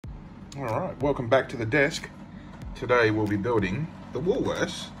All right, welcome back to the desk. Today we'll be building the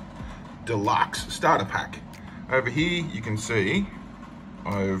Woolworths Deluxe Starter Pack. Over here you can see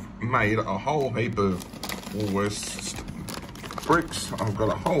I've made a whole heap of Woolworths bricks. I've got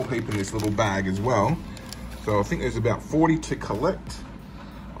a whole heap in this little bag as well. So I think there's about 40 to collect.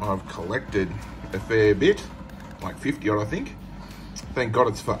 I've collected a fair bit, like 50 odd I think. Thank God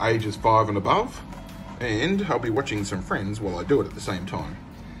it's for ages 5 and above. And I'll be watching some friends while I do it at the same time.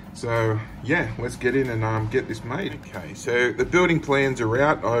 So yeah, let's get in and get this made. Okay, so the building plans are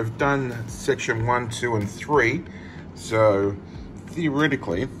out. I've done section 1, 2, and 3. So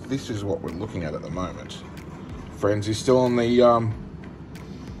theoretically, this is what we're looking at the moment. Friends is still on the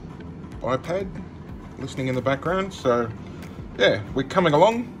iPad, listening in the background. So yeah, we're coming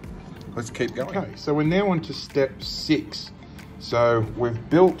along. Let's keep going. Okay, so we're now on to step 6. So we've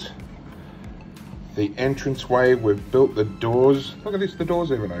built the entranceway, we've built the doors. Look at this, the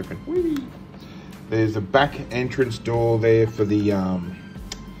door's even open. Whee! There's a back entrance door there for the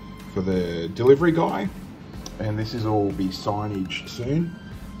delivery guy. And this is all be signage soon.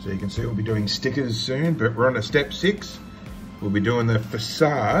 So you can see we'll be doing stickers soon, but we're on to step 6. We'll be doing the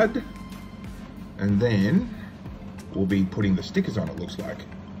facade and then we'll be putting the stickers on, it looks like.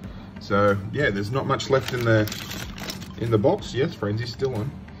 So yeah, there's not much left in the box. Yes, Frenzy's still on.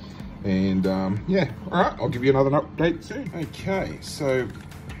 And yeah, all right, I'll give you another update soon. Okay, so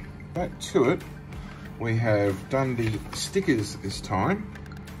back to it. We have done the stickers this time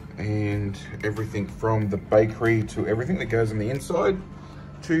and everything from the bakery to everything that goes on the inside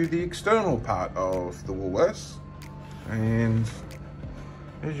to the external part of the Woolworths. And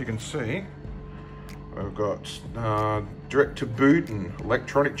as you can see, I've got direct to boot and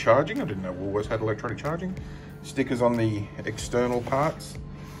electronic charging. I didn't know Woolworths had electronic charging. Stickers on the external parts.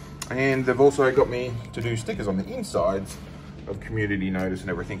 And they've also got me to do stickers on the insides of community notice and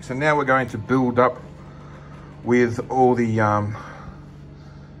everything. So now we're going to build up with all the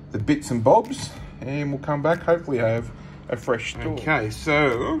bits and bobs, and we'll come back, hopefully have a fresh store. Okay,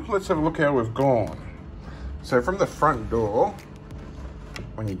 so let's have a look how we've gone. So from the front door,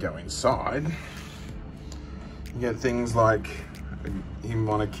 when you go inside, you get things like him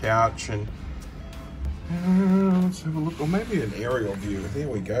on a couch and let's have a look, or maybe an aerial view. There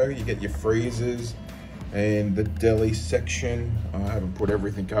we go. You get your freezers and the deli section. I haven't put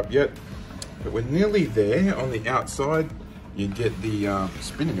everything up yet, but we're nearly there. On the outside, you get the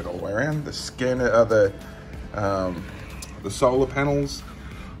spinning it all the way around. The scanner, the solar panels.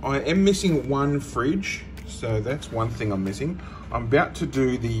 I am missing one fridge, so that's one thing I'm missing. I'm about to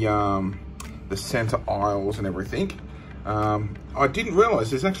do the center aisles and everything. I didn't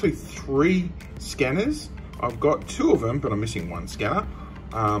realize there's actually 3 scanners. I've got 2 of them, but I'm missing one scanner.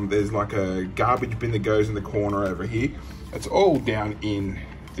 There's like a garbage bin that goes in the corner over here. It's all down in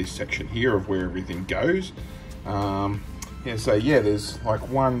this section here of where everything goes. Yeah, so yeah, there's like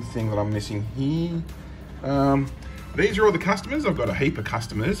one thing that I'm missing here. These are all the customers. I've got a heap of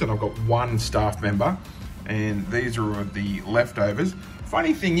customers and I've got 1 staff member, and these are the leftovers.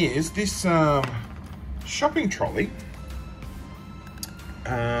 Funny thing is, this shopping trolley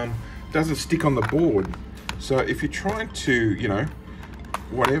doesn't stick on the board. So if you're trying to, you know,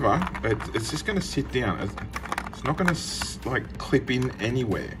 whatever, it's just going to sit down. It's not going to like clip in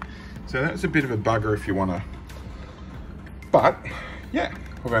anywhere. So that's a bit of a bugger if you want to. But yeah,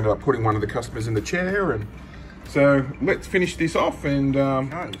 I've ended up putting one of the customers in the chair, and so let's finish this off. And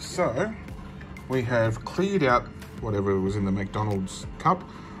okay, so we have cleared out whatever was in the McDonald's cup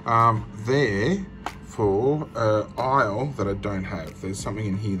there for an aisle that I don't have. There's something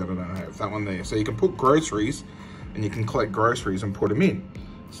in here that I don't have, that one there. So you can put groceries and you can collect groceries and put them in.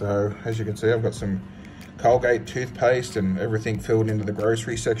 So as you can see, I've got some Colgate toothpaste and everything filled into the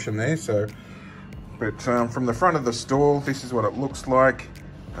grocery section there. So, but from the front of the store, this is what it looks like.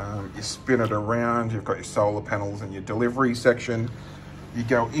 You spin it around, you've got your solar panels and your delivery section. You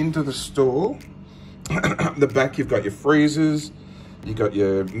go into the store, the back you've got your freezers, you got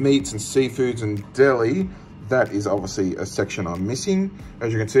your meats and seafoods and deli. That is obviously a section I'm missing.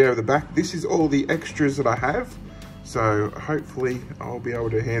 As you can see over the back, this is all the extras that I have. So hopefully I'll be able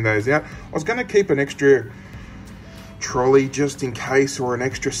to hand those out. I was gonna keep an extra trolley just in case, or an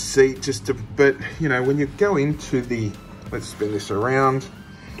extra seat just to, but you know, when you go into the, let's spin this around.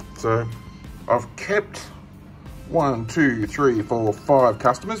 So I've kept 1, 2, 3, 4, 5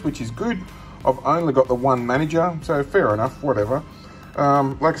 customers, which is good. I've only got the 1 manager, so fair enough, whatever.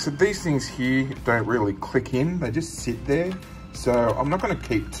 Like I said, these things here don't really click in, they just sit there. So I'm not gonna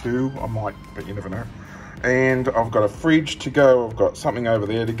keep 2, I might, but you never know. And I've got a fridge to go, I've got something over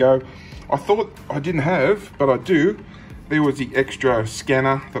there to go. I thought I didn't have, but I do, there was the extra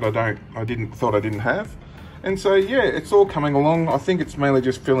scanner that I didn't have. And so yeah, it's all coming along. I think it's mainly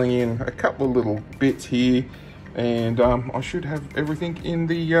just filling in a couple of little bits here, and I should have everything in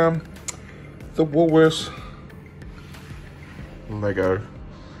the Woolworths Lego.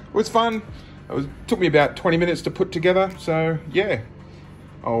 It was fun. Took me about 20 minutes to put together. So yeah,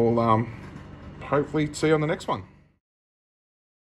 I'll hopefully see you on the next one.